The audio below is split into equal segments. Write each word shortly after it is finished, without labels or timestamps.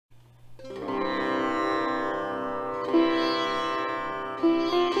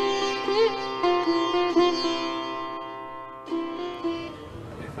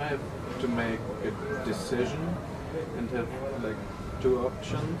decision and have like two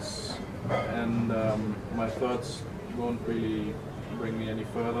options, and my thoughts won't really bring me any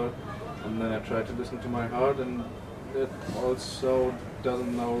further, and then I try to listen to my heart, and it also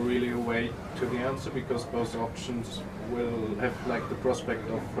doesn't know really a way to the answer, because both options will have like the prospect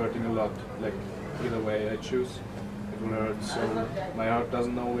of hurting a lot. Like either way I choose, it will hurt. So my heart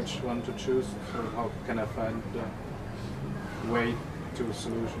doesn't know which one to choose. So how can I find the way to a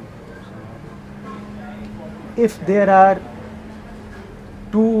solution? If there are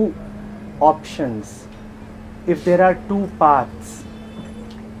two options, if there are two paths,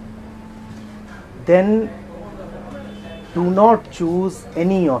 then do not choose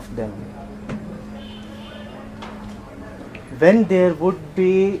any of them. When there would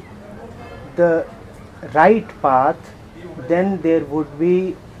be the right path, then there would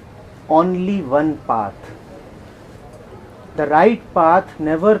be only one path. The right path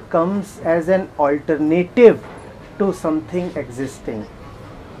never comes as an alternative to something existing.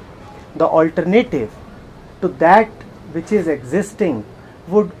 The alternative to that which is existing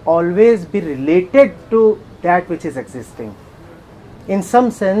would always be related to that which is existing. In some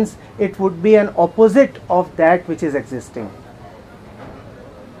sense, it would be an opposite of that which is existing.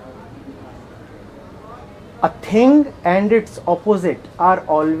 A thing and its opposite are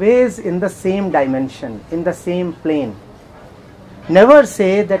always in the same dimension, in the same plane. Never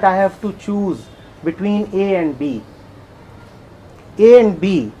say that I have to choose between A and B. A and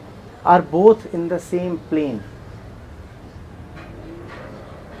B are both in the same plane.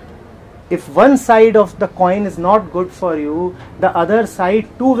 If one side of the coin is not good for you, the other side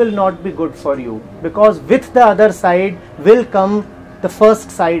too will not be good for you, because with the other side will come the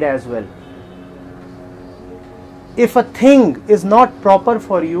first side as well. If a thing is not proper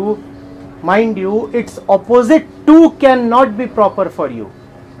for you, mind you, its opposite too cannot be proper for you.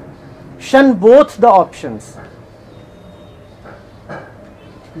 Shun both the options.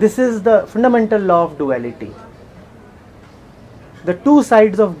 This is the fundamental law of duality. The two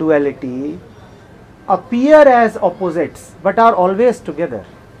sides of duality appear as opposites but are always together.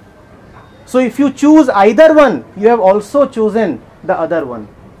 So if you choose either one, you have also chosen the other one.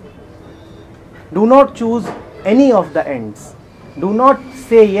 Do not choose any of the ends. Do not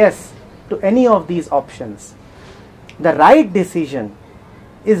say yes to any of these options. The right decision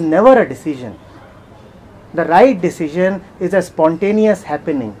is never a decision. The right decision is a spontaneous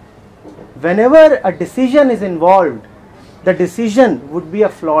happening. Whenever a decision is involved, the decision would be a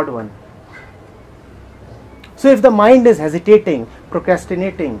flawed one. So if the mind is hesitating,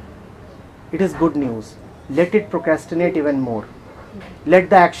 procrastinating, it is good news. Let it procrastinate even more. Let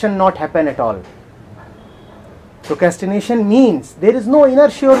the action not happen at all. Procrastination means there is no inner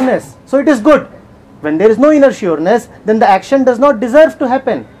sureness, so it is good. When there is no inner sureness, then the action does not deserve to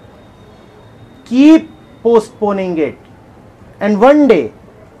happen. Keep postponing it, and one day,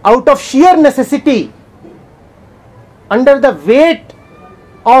 out of sheer necessity, under the weight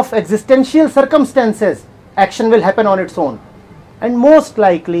of existential circumstances, action will happen on its own, and most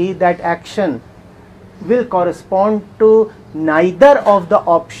likely that action will correspond to neither of the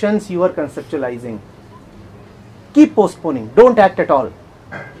options you are conceptualizing. Keep postponing, don't act at all.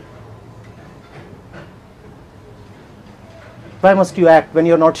 Why must you act when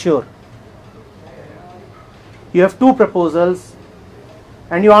you are not sure? You have two proposals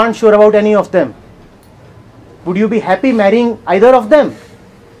and you aren't sure about any of them. Would you be happy marrying either of them?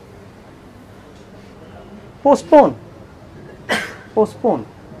 Postpone. Postpone.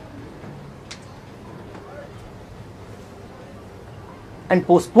 And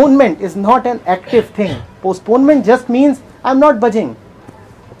postponement is not an active thing. Postponement just means I'm not budging.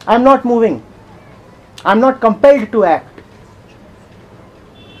 I'm not moving. I'm not compelled to act.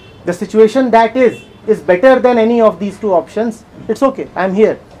 The situation that is better than any of these two options. It's okay. I'm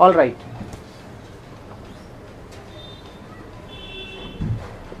here. All right.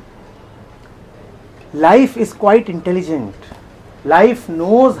 Life is quite intelligent. Life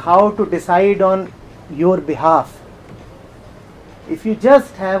knows how to decide on your behalf. If you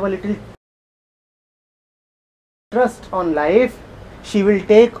just have a little trust on life, she will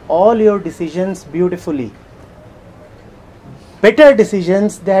take all your decisions beautifully. Better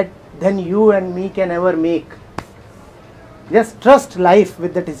decisions than you and me can ever make. Just trust life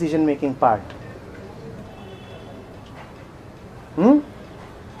with the decision making part. How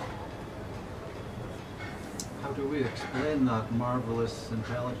do we explain that marvelous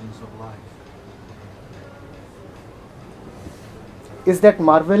intelligence of life? Is that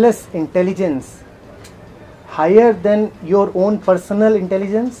marvelous intelligence higher than your own personal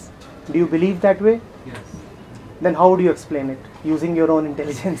intelligence? Do you believe that way? Yes. Then how do you explain it? Using your own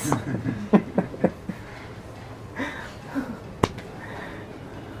intelligence.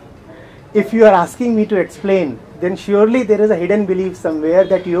 if you are asking me to explain, then surely there is a hidden belief somewhere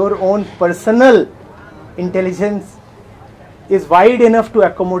that your own personal intelligence is wide enough to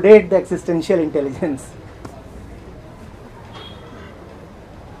accommodate the existential intelligence.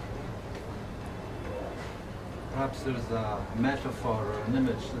 Perhaps there's a metaphor or an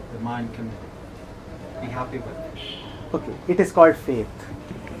image that the mind can be happy with. Okay, it is called faith.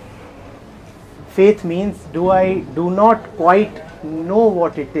 Faith means I do not quite know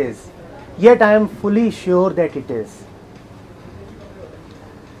what it is, yet I am fully sure that it is.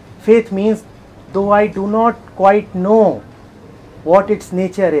 Faith means though I do not quite know what its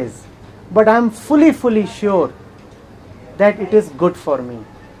nature is, but I am fully sure that it is good for me.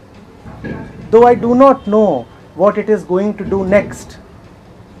 Though I do not know what it is going to do next,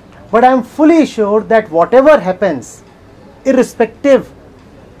 but I am fully sure that whatever happens, irrespective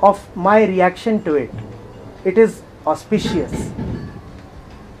of my reaction to it, it is auspicious.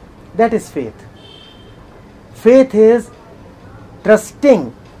 That is faith. Faith is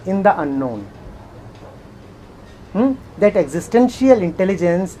trusting in the unknown. That existential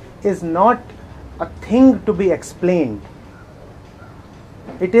intelligence is not a thing to be explained.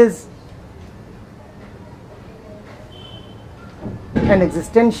 It is an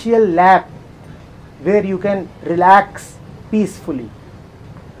existential lap where you can relax peacefully.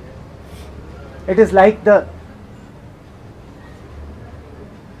 It is like the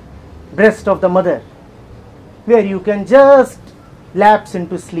breast of the mother, where you can just lapse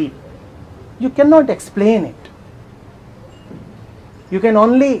into sleep. You cannot explain it. You can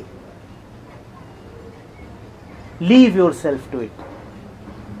only leave yourself to it.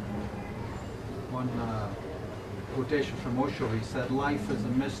 One quotation from Osho, he said, "Life is a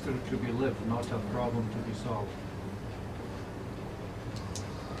mystery to be lived, not a problem to be solved."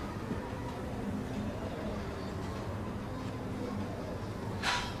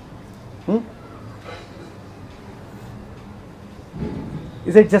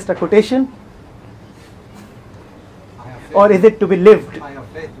 Is it just a quotation? I have faith. Or is it to be lived? I have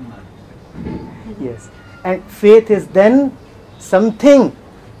faith in that. Yes. And faith is then something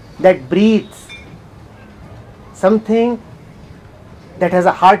that breathes, something that has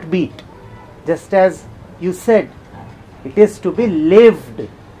a heartbeat. Just as you said, it is to be lived,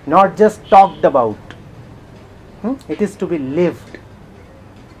 not just talked about. It is to be lived.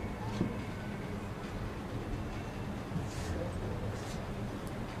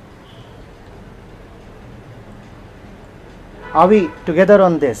 Are we together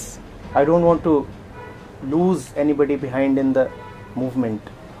on this? I don't want to lose anybody behind in the movement.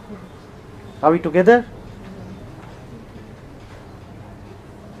 Are we together?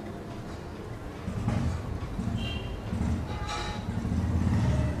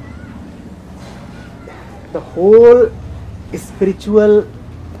 The whole spiritual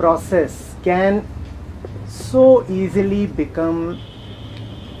process can so easily become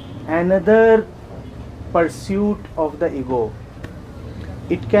another pursuit of the ego.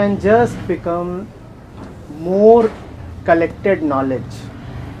 It can just become more collected knowledge.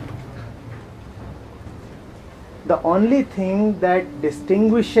 The only thing that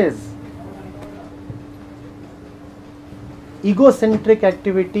distinguishes egocentric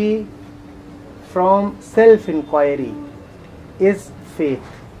activity from self-inquiry is faith.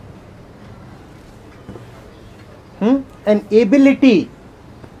 An ability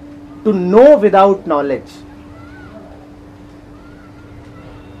to know without knowledge.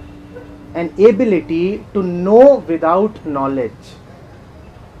 An ability to know without knowledge.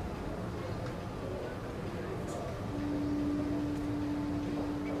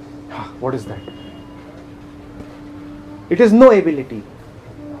 What is that? It is no ability.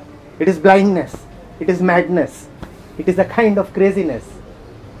 It is blindness. It is madness. It is a kind of craziness.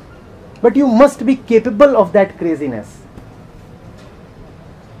 But you must be capable of that craziness.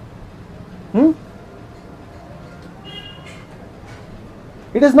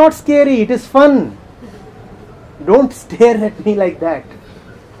 It is not scary, it is fun. Don't stare at me like that.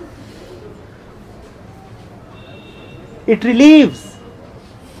 It relieves.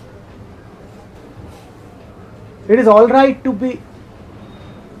 It is all right to be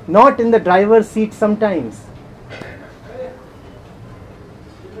not in the driver's seat sometimes.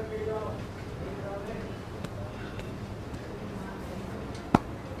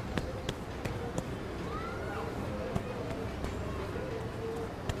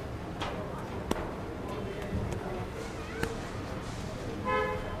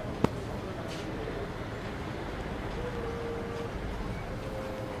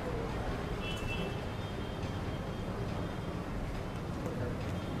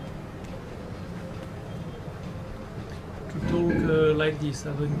 like this?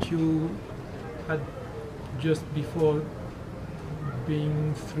 Haven't you had just before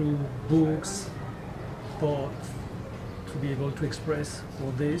being through books, thought to be able to express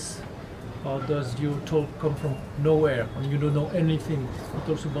all this? Or does your talk come from nowhere and you don't know anything? It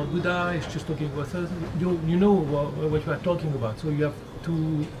talks about Buddha, it's just talking about us. You know what you are talking about. So you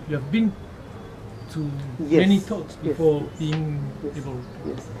have been to many talks before being able.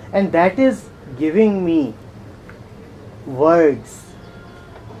 Yes. And that is giving me words.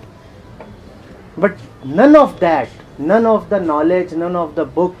 But none of that, none of the knowledge, none of the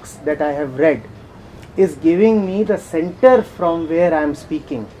books that I have read is giving me the center from where I am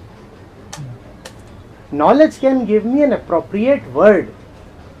speaking. Knowledge can give me an appropriate word,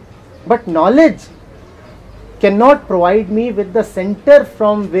 but knowledge cannot provide me with the center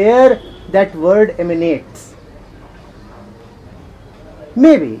from where that word emanates.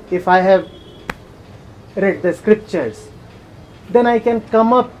 Maybe if I have read the scriptures, then I can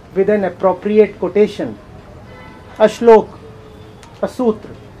come up with an appropriate quotation, a shlok, a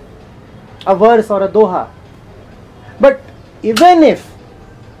sutra, a verse or a doha. But even if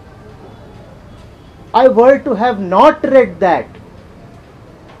I were to have not read that,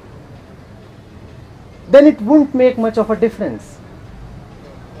 then it wouldn't make much of a difference.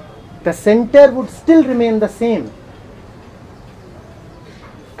 The center would still remain the same.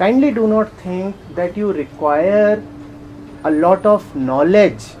 Kindly do not think that you require a lot of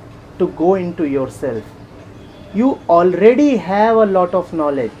knowledge to go into yourself. You already have a lot of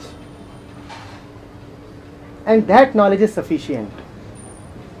knowledge, and that knowledge is sufficient.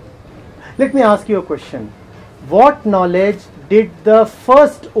 Let me ask you a question. What knowledge did the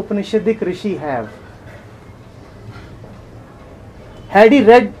first Upanishadic Rishi have? Had he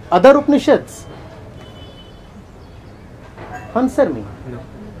read other Upanishads? Answer me. No.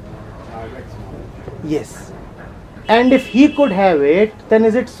 Yes. And if he could have it, then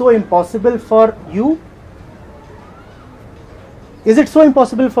is it so impossible for you? Is it so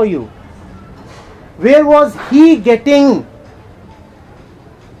impossible for you? Where was he getting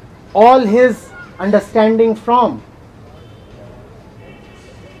all his understanding from?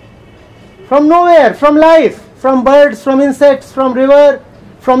 From nowhere, from life, from birds, from insects, from river,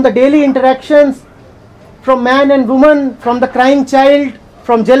 from the daily interactions, from man and woman, from the crying child,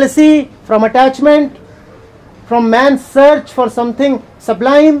 from jealousy, from attachment, from man's search for something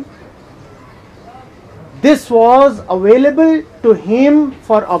sublime. This was available to him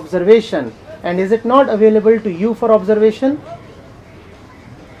for observation. And is it not available to you for observation?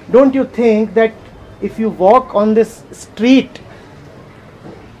 Don't you think that if you walk on this street,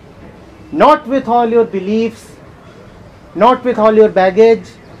 not with all your beliefs, not with all your baggage,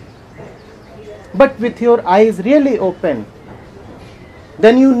 but with your eyes really open,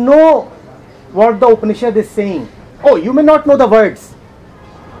 then you know what the Upanishad is saying. Oh, you may not know the words,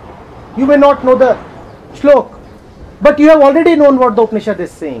 you may not know the shlok, but you have already known what the Upanishad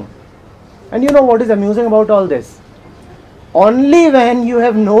is saying. And you know what is amusing about all this? Only when you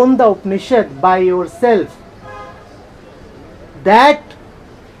have known the Upanishad by yourself, that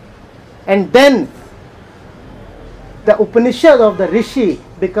and then the Upanishad of the Rishi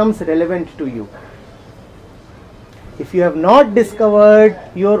becomes relevant to you. If you have not discovered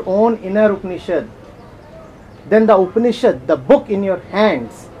your own inner Upanishad, then the Upanishad, the book in your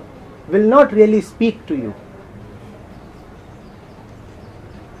hands, will not really speak to you.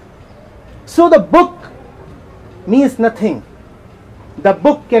 So the book means nothing. The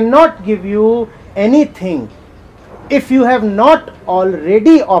book cannot give you anything if you have not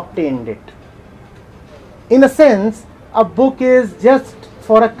already obtained it. In a sense, a book is just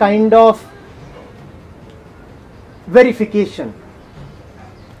for a kind of verification.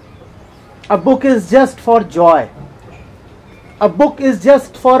 A book is just for joy. A book is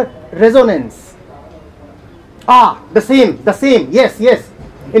just for resonance. Ah, the same, yes, yes.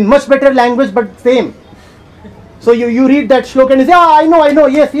 In much better language, but same. So you read that shlok and you say, I know,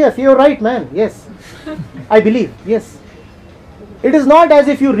 yes, you're right, man, yes. I believe, yes. It is not as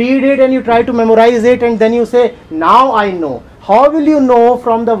if you read it and you try to memorize it and then you say, now I know. How will you know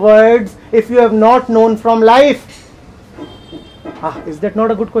from the words if you have not known from life? Is that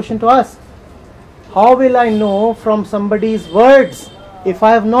not a good question to ask? How will I know from somebody's words if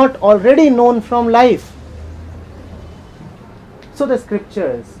I have not already known from life? So the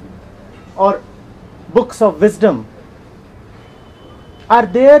scriptures or books of wisdom are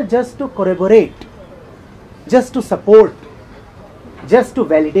there just to corroborate, just to support, just to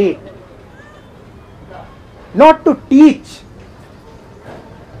validate, not to teach.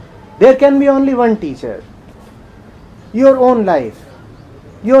 There can be only one teacher. Your own life,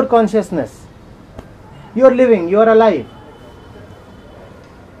 your consciousness. You are living, you are alive.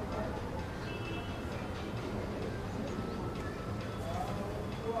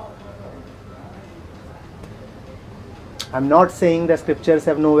 I'm not saying the scriptures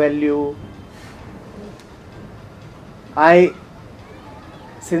have no value. I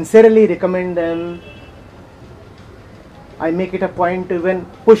sincerely recommend them. I make it a point to even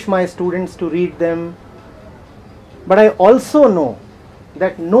push my students to read them. But I also know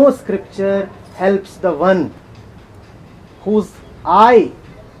that no scripture helps the one whose eye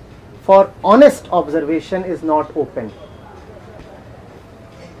for honest observation is not open.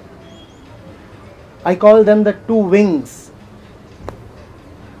 I call them the two wings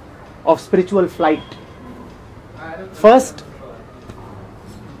of spiritual flight. First,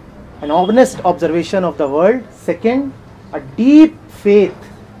 an honest observation of the world. Second, a deep faith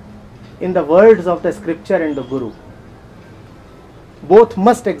in the words of the scripture and the Guru. Both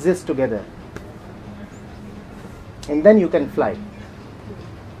must exist together. And then you can fly.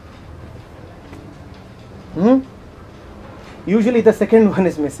 Usually the second one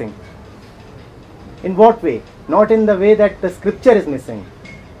is missing. In what way? Not in the way that the scripture is missing.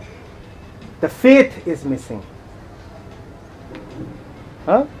 The faith is missing.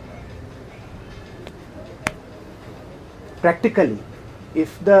 Practically,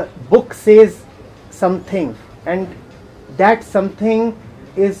 if the book says something and that something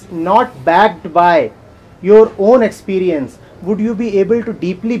is not backed by your own experience, would you be able to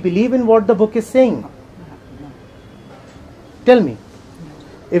deeply believe in what the book is saying? Tell me.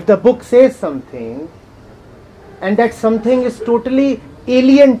 If the book says something and that something is totally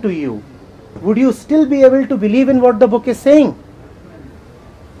alien to you, would you still be able to believe in what the book is saying?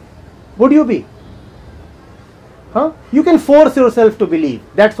 Would you be? You can force yourself to believe.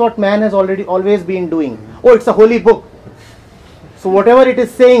 That's what man has always been doing. Oh, it's a holy book, so whatever it is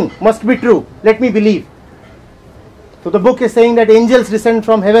saying must be true. Let me believe. So the book is saying that angels descend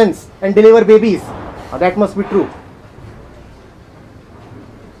from heavens and deliver babies. That must be true.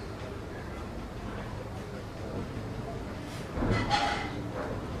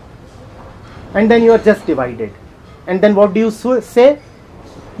 And then you are just divided. And then what do you say?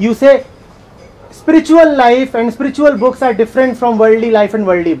 You say spiritual life and spiritual books are different from worldly life and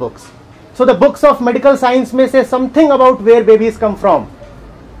worldly books. So the books of medical science may say something about where babies come from,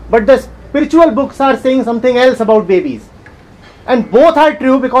 but the spiritual books are saying something else about babies. And both are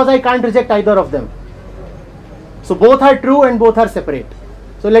true because I can't reject either of them. So both are true and both are separate.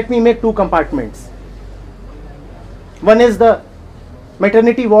 So let me make two compartments. One is the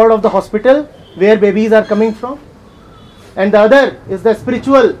maternity ward of the hospital where babies are coming from, and the other is the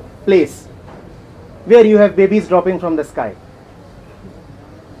spiritual place where you have babies dropping from the sky.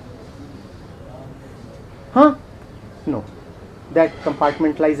 No, that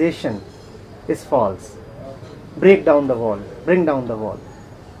compartmentalization is false. Break down the wall, bring down the wall.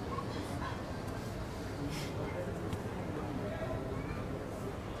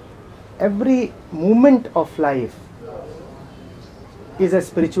 Every moment of life is a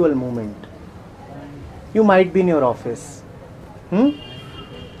spiritual moment. You might be in your office. You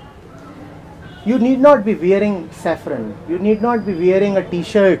need not be wearing saffron. You need not be wearing a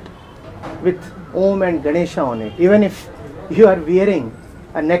t-shirt with Om and Ganesha on it. Even if you are wearing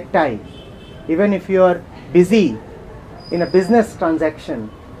a necktie, even if you are busy in a business transaction,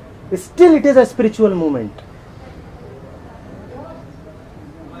 still it is a spiritual moment.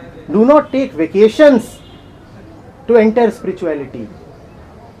 Do not take vacations to enter spirituality.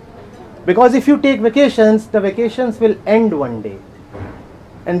 Because if you take vacations, the vacations will end one day.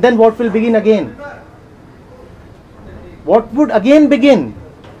 And then what will begin again? What would again begin?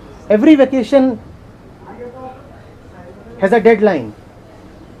 Every vacation has a deadline.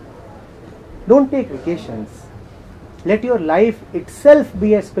 Don't take vacations. Let your life itself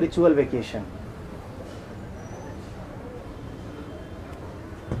be a spiritual vacation.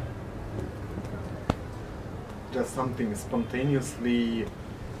 Just something spontaneously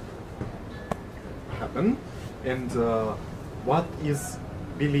happen, and what is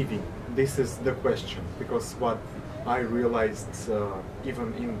believing? This is the question, because what I realized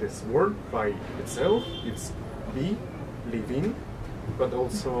even in this word by itself, it's believing, but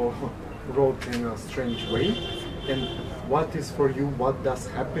also wrote in a strange way. And what is for you, what does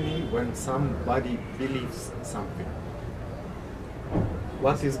happening when somebody believes something?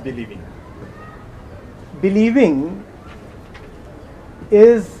 What is believing? Believing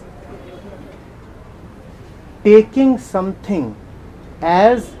is taking something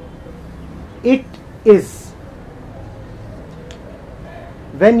as it is.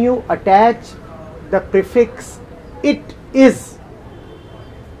 When you attach the prefix it is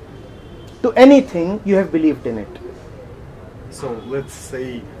to anything, you have believed in it. So let's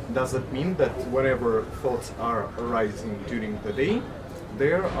say, does it mean that whenever thoughts are arising during the day,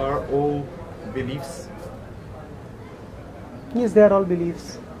 there are all beliefs? Yes, they are all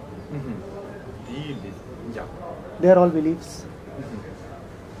beliefs. Yeah. They are all beliefs.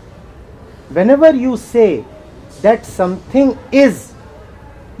 Whenever you say that something is,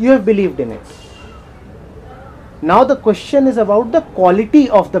 you have believed in it. Now the question is about the quality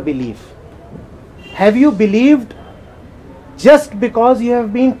of the belief. Have you believed just because you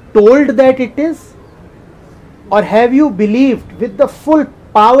have been told that it is? Or have you believed with the full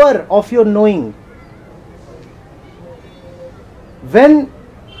power of your knowing? When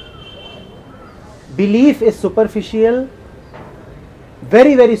belief is superficial,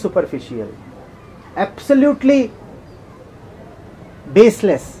 very, very superficial, absolutely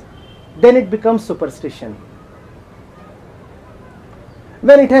baseless, then it becomes superstition.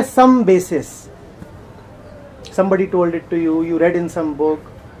 When it has some basis, somebody told it to you, you read in some book,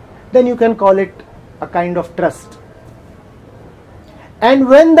 then you can call it a kind of trust. And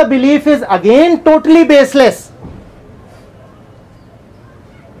when the belief is again totally baseless,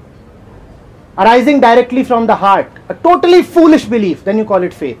 arising directly from the heart, a totally foolish belief, then you call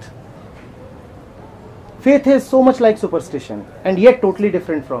it faith. Faith is so much like superstition and yet totally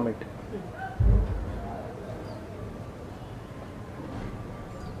different from it.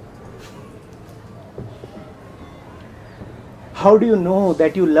 How do you know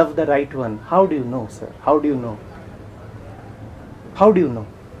that you love the right one? How do you know, sir? How do you know? How do you know?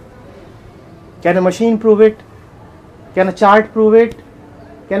 Can a machine prove it? Can a chart prove it?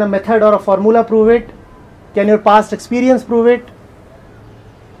 Can a method or a formula prove it? Can your past experience prove it?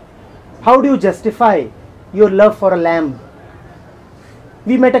 How do you justify your love for a lamb?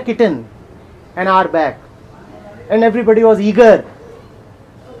 We met a kitten an hour back and everybody was eager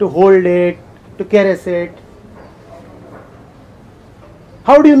to hold it, to caress it.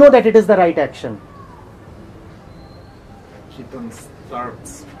 How do you know that it is the right action? Kitten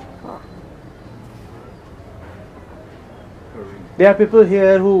starts. There are people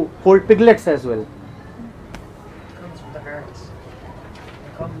here who hold piglets as well. It comes from the heart.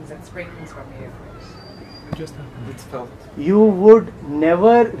 It springs from you. It just happened. It's felt. You would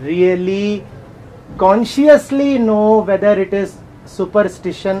never really consciously know whether it is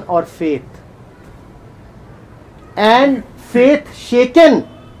superstition or faith. And faith shaken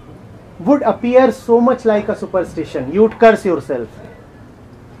would appear so much like a superstition. You would curse yourself.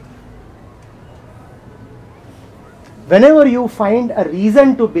 Whenever you find a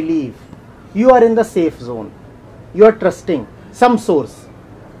reason to believe, you are in the safe zone. You are trusting some source.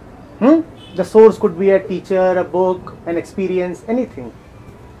 The source could be a teacher, a book, an experience, anything.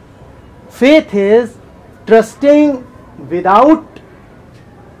 Faith is trusting without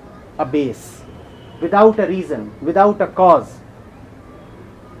a base, without a reason, without a cause.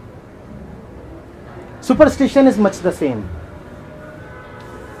 Superstition is much the same.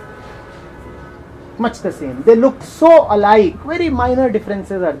 Much the same. They look so alike. Very minor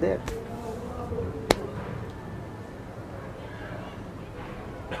differences are there.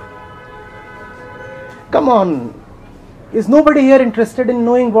 Come on. Is nobody here interested in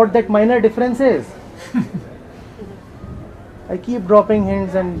knowing what that minor difference is? I keep dropping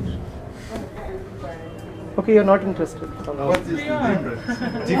hints and... Okay, you're not interested. What is the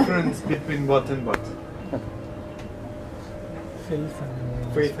difference? Difference between what and what? Faith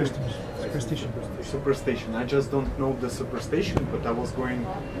and Faith and superstition. Superstition. I just don't know the superstition, but I was going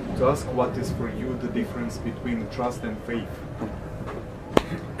to ask what is for you the difference between trust and faith.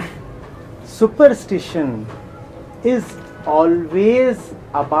 Superstition is always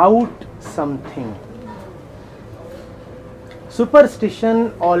about something.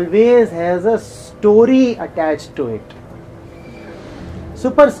 Superstition always has a story attached to it.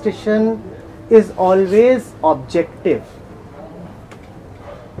 Superstition is always objective.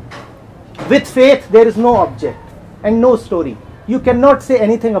 With faith, there is no object and no story. You cannot say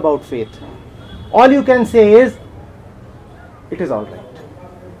anything about faith. All you can say is, it is all right.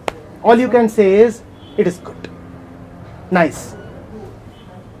 All you can say is, it is good. Nice.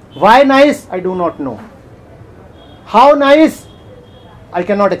 Why nice? I do not know. How nice? I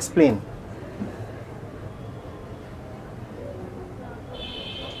cannot explain.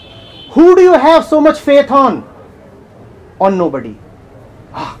 Who do you have so much faith on? On nobody.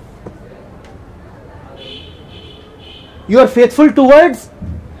 You are faithful towards?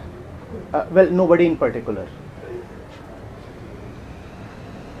 Well, nobody in particular.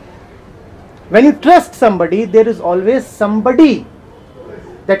 When you trust somebody, there is always somebody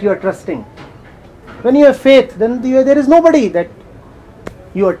that you are trusting. When you have faith, then there is nobody that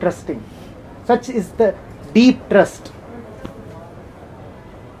you are trusting. Such is the deep trust.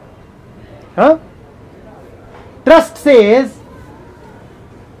 Trust says,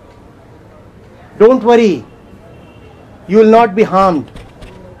 don't worry, you will not be harmed.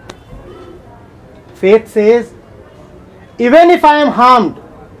 Faith says, even if I am harmed,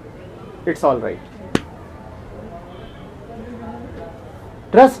 it's all right.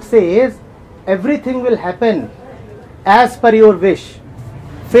 Trust says, everything will happen as per your wish.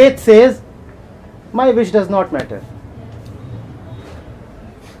 Faith says, my wish does not matter.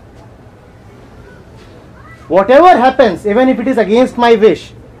 Whatever happens, even if it is against my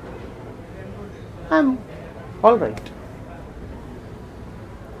wish, I'm all right.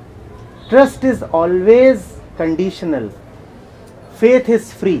 Trust is always conditional. Faith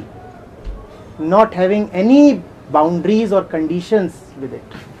is free, not having any boundaries or conditions with it.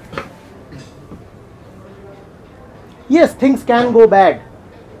 Yes, things can go bad.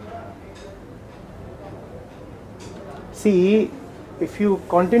 See, if you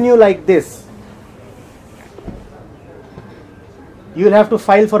continue like this, you will have to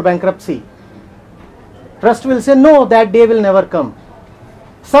file for bankruptcy. Trust will say, no, that day will never come.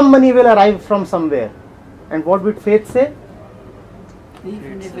 Some money will arrive from somewhere. And what would faith say?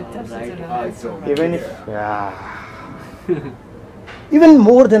 Even if it doesn't arrive. Even if, even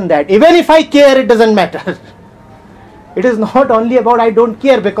more than that, even if I care, it doesn't matter. It is not only about I don't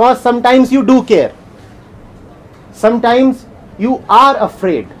care, because sometimes you do care. Sometimes you are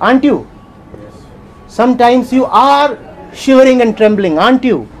afraid, aren't you? Sometimes you are shivering and trembling, aren't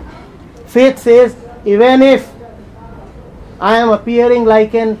you? Faith says, even if I am appearing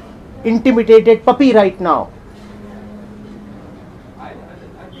like an intimidated puppy right now,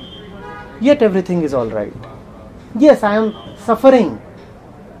 yet everything is all right. Yes, I am suffering.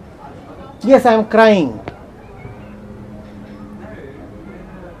 Yes, I am crying.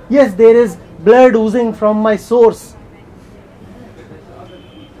 Yes, there is blood oozing from my source.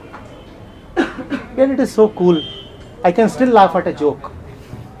 Yet it is so cool. I can still laugh at a joke.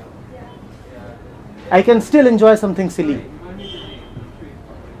 I can still enjoy something silly.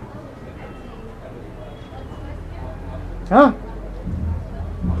 Huh?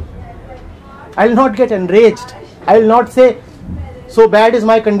 I will not get enraged. I will not say, so bad is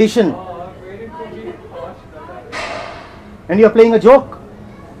my condition. And you are playing a joke?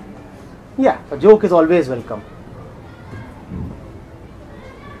 Yeah, a joke is always welcome.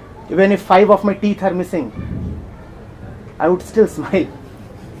 Even if 5 of my teeth are missing, I would still smile.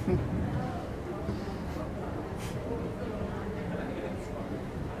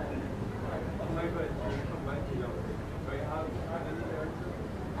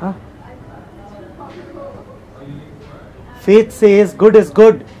 Huh? Faith says good is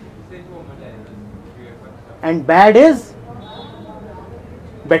good and bad is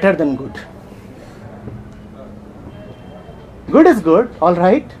better than good. Good is good, all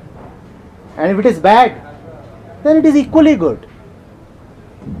right. And if it is bad, then it is equally good.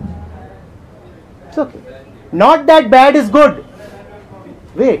 It's okay. Not that bad is good.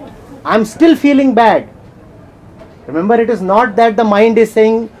 Wait, I'm still feeling bad. Remember, it is not that the mind is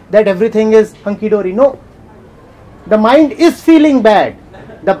saying that everything is hunky-dory. No. The mind is feeling bad.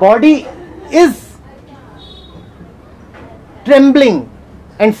 The body is trembling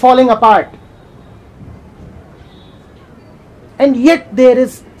and falling apart. And yet there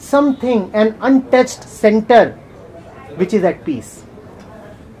is something, an untouched center, which is at peace.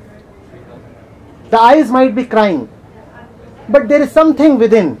 The eyes might be crying, but there is something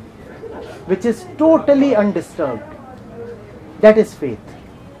within which is totally undisturbed. That is faith.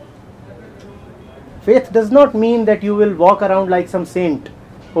 Faith does not mean that you will walk around like some saint.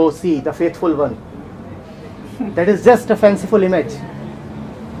 Oh, see, the faithful one. That is just a fanciful image.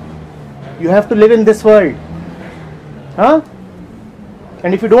 You have to live in this world. Huh?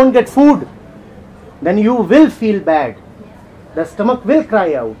 And if you don't get food, then you will feel bad. The stomach will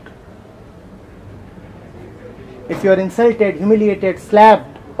cry out. If you are insulted, humiliated,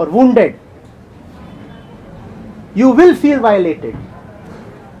 slapped or wounded, you will feel violated.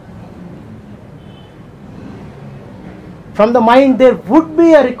 From the mind there would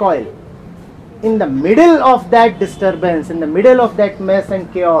be a recoil. In the middle of that disturbance, in the middle of that mess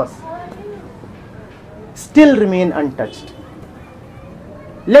and chaos, still remain untouched.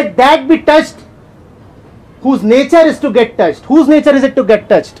 Let that be touched whose nature is to get touched. Whose nature is it to get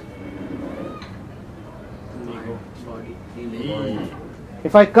touched?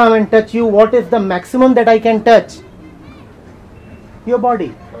 If I come and touch you, what is the maximum that I can touch? Your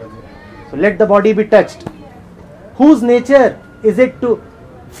body. So let the body be touched. Whose nature is it to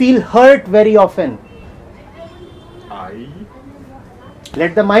feel hurt very often? I.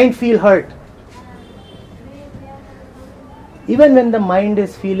 Let the mind feel hurt. Even when the mind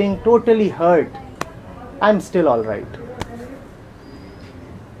is feeling totally hurt, I'm still all right.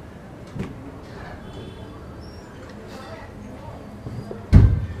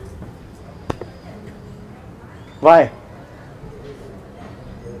 Why?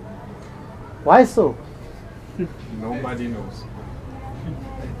 Why so? Nobody knows.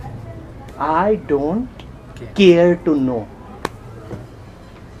 I don't care to know.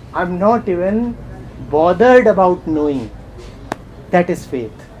 I'm not even bothered about knowing. That is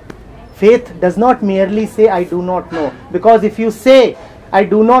faith. Faith does not merely say I do not know. Because if you say I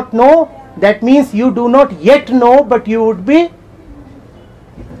do not know, that means you do not yet know, but you would be.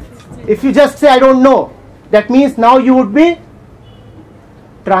 If you just say I don't know, that means now you would be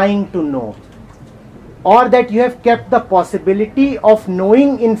trying to know. Or that you have kept the possibility of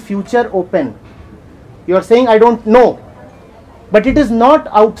knowing in future open. You are saying I don't know, but it is not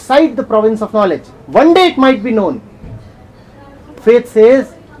outside the province of knowledge. One day it might be known. Faith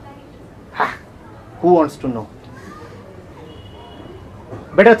says, who wants to know?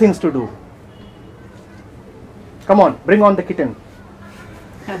 Better things to do. Come on, bring on the kitten.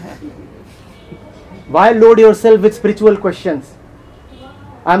 Why load yourself with spiritual questions?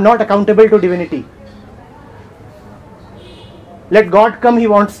 I am not accountable to divinity. Let God come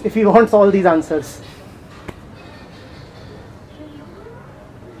if He wants all these answers.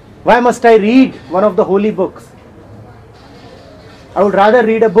 Why must I read one of the holy books? I would rather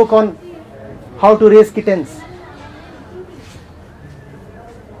read a book on how to raise kittens.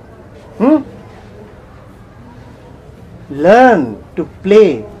 Learn to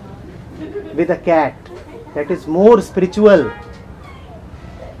play with a cat. That is more spiritual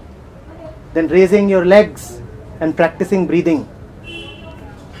than raising your legs and practicing breathing.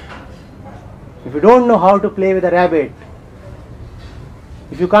 If you don't know how to play with a rabbit,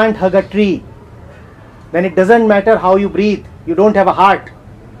 if you can't hug a tree, then it doesn't matter how you breathe. You don't have a heart.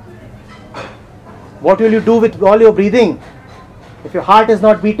 What will you do with all your breathing if your heart is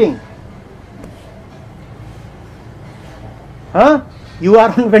not beating? You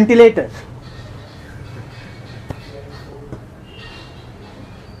are on ventilator.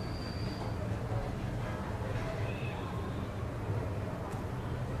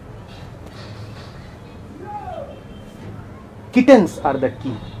 Kittens are the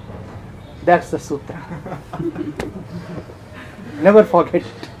key. That's the sutra. Never forget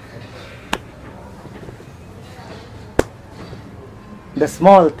it. The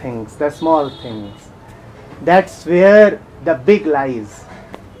small things, the small things. That's where the big lies.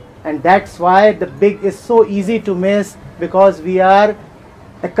 And that's why the big is so easy to miss, because we are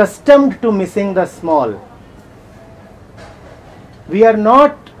accustomed to missing the small. We are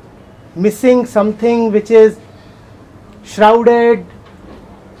not missing something which is shrouded,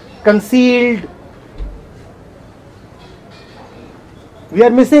 concealed. We are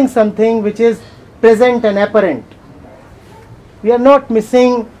missing something which is present and apparent. We are not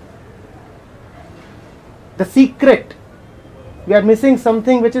missing the secret. We are missing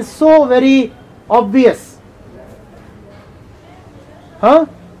something which is so very obvious.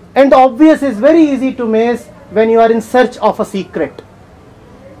 And the obvious is very easy to miss when you are in search of a secret.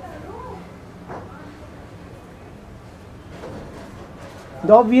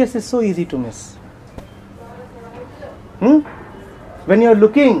 The obvious is so easy to miss. When you are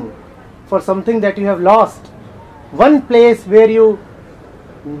looking for something that you have lost, one place where you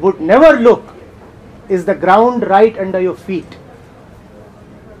would never look is the ground right under your feet.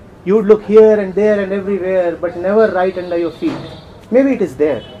 You would look here and there and everywhere, but never right under your feet. Maybe it is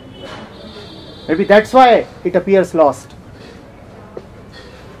there. Maybe that's why it appears lost.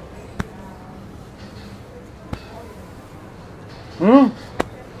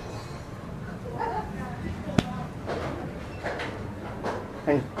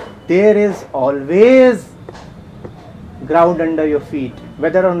 And there is always ground under your feet,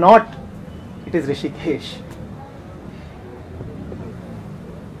 whether or not it is Rishikesh.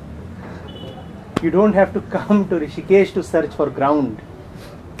 You don't have to come to Rishikesh to search for ground.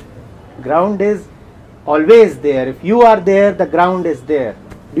 Ground is always there. If you are there, the ground is there.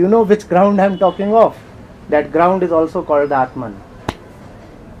 Do you know which ground I am talking of? That ground is also called the Atman.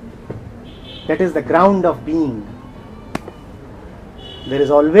 That is the ground of being. There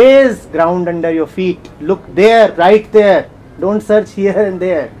is always ground under your feet. Look there, right there. Don't search here and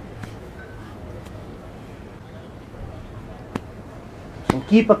there. And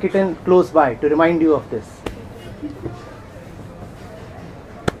keep a kitten close by to remind you of this.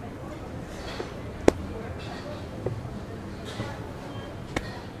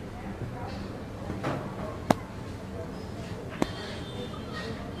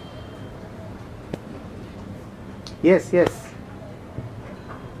 Yes, yes.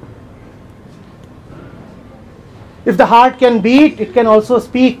 If the heart can beat, it can also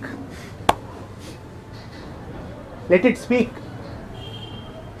speak. Let it speak.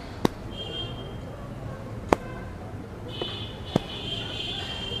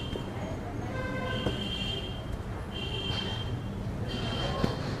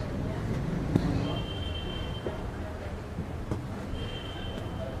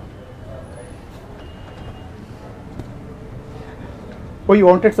 Oh, you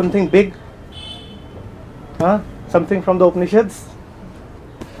wanted something big? Huh? Something from the Upanishads?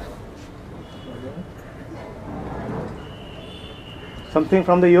 Something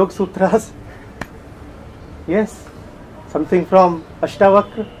from the Yoga Sutras? Yes? Something from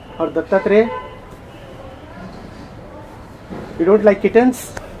Ashtavakra or Dattatreya? You don't like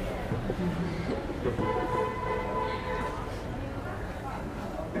kittens?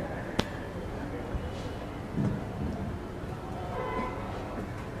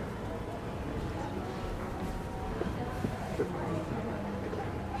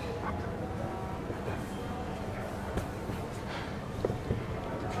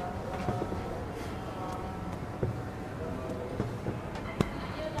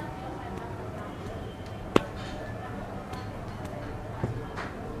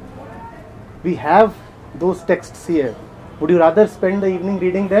 We have those texts here. Would you rather spend the evening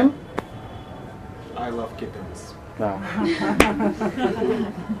reading them? I love kittens.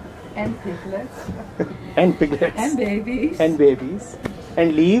 And piglets. And piglets. And babies. And babies.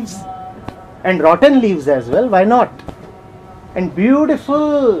 And leaves. And rotten leaves as well. Why not? And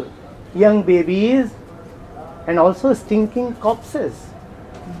beautiful young babies. And also stinking corpses.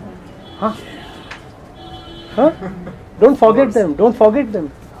 Huh? Huh? Don't forget them. Don't forget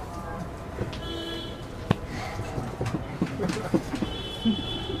them.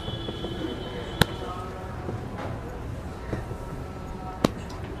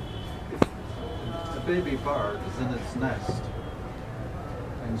 Baby bird is in its nest,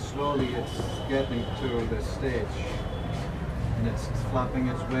 and slowly it's getting to the stage, and it's flapping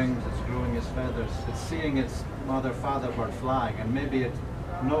its wings, it's growing its feathers, it's seeing its father bird flying, and maybe it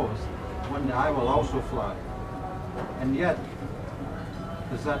knows one day I will also fly. And yet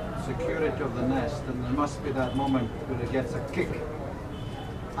there's that security of the nest, and there must be that moment where it gets a kick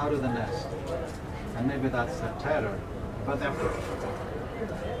out of the nest, and maybe that's a terror, but after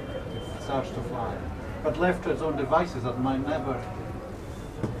it starts to fly. But left to its own devices, it might never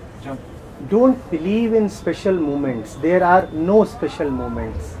jump. Don't believe in special moments. There are no special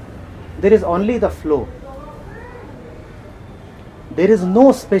moments. There is only the flow. There is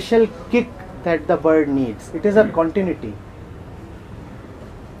no special kick that the bird needs. It is a continuity.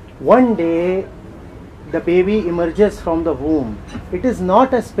 One day the baby emerges from the womb. It is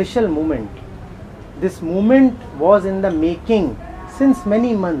not a special moment. This moment was in the making since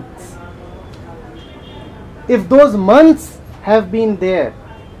many months. If those months have been there,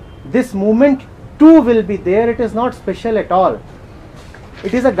 this moment too will be there. It is not special at all.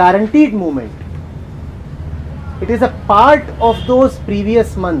 It is a guaranteed moment. It is a part of those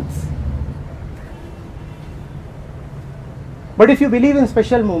previous months. But if you believe in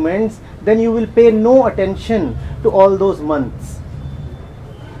special moments, then you will pay no attention to all those months.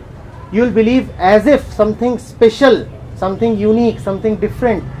 You will believe as if something special, something unique, something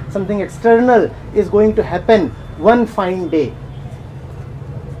different, something external is going to happen one fine day.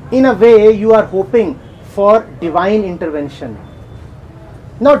 In a way, you are hoping for divine intervention.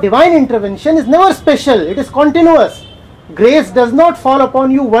 Now, divine intervention is never special, it is continuous. Grace does not fall upon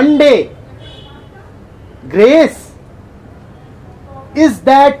you one day. Grace is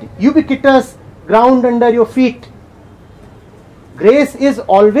that ubiquitous ground under your feet. Grace is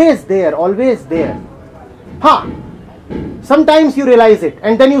always there, always there. Sometimes you realize it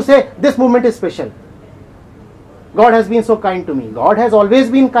and then you say, this moment is special. God has been so kind to me. God has always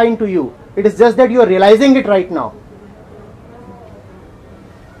been kind to you. It is just that you are realizing it right now.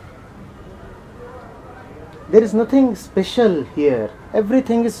 There is nothing special here.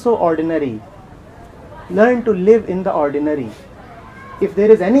 Everything is so ordinary. Learn to live in the ordinary. If there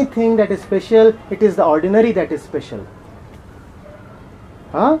is anything that is special, it is the ordinary that is special.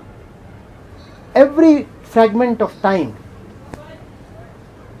 Every fragment of time,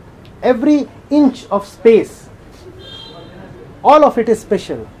 every inch of space, all of it is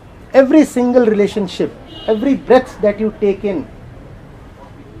special. Every single relationship, every breath that you take in,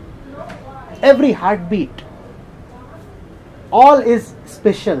 every heartbeat, all is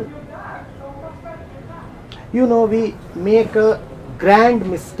special. You know, we make a grand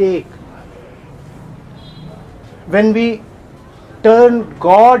mistake when we turn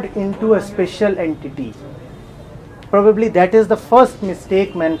God into a special entity. Probably that is the first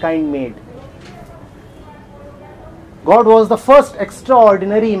mistake mankind made. God was the first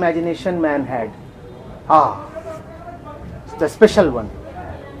extraordinary imagination man had. The special one.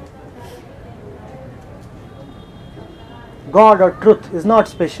 God or truth is not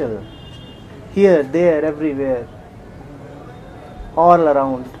special. Here, there, everywhere, all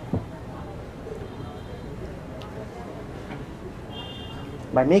around.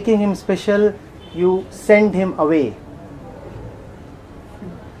 By making him special, you send him away.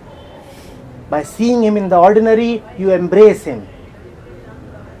 By seeing him in the ordinary, you embrace him.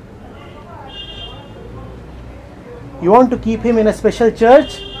 You want to keep him in a special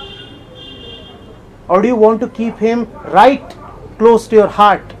church? Or do you want to keep him right close to your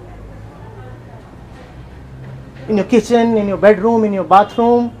heart? In your kitchen, in your bedroom, in your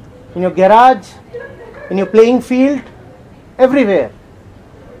bathroom, in your garage, in your playing field, everywhere.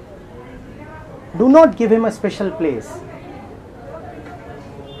 Do not give him a special place.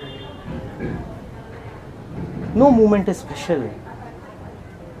 No moment is special.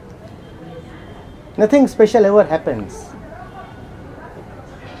 Nothing special ever happens.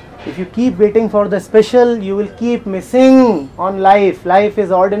 If you keep waiting for the special, you will keep missing on life. Life is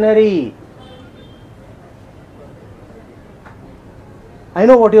ordinary. I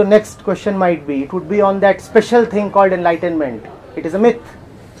know what your next question might be. It would be on that special thing called enlightenment. It is a myth.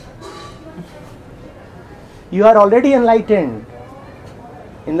 You are already enlightened.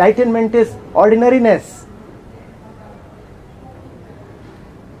 Enlightenment is ordinariness.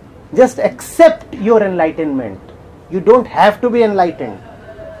 Just accept your enlightenment. You don't have to be enlightened.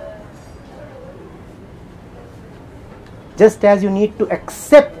 Just as you need to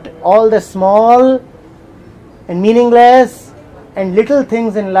accept all the small and meaningless and little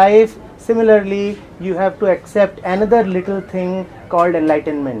things in life, similarly, you have to accept another little thing called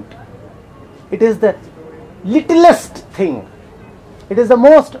enlightenment. It is the littlest thing. It is the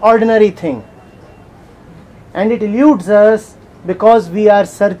most ordinary thing. And it eludes us because we are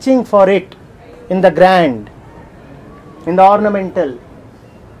searching for it in the grand, in the ornamental,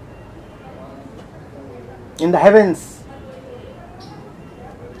 in the heavens.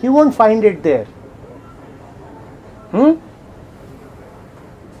 You won't find it there. You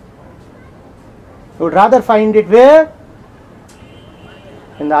would rather find it where?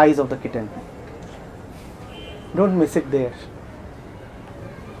 In the eyes of the kitten. Don't miss it there.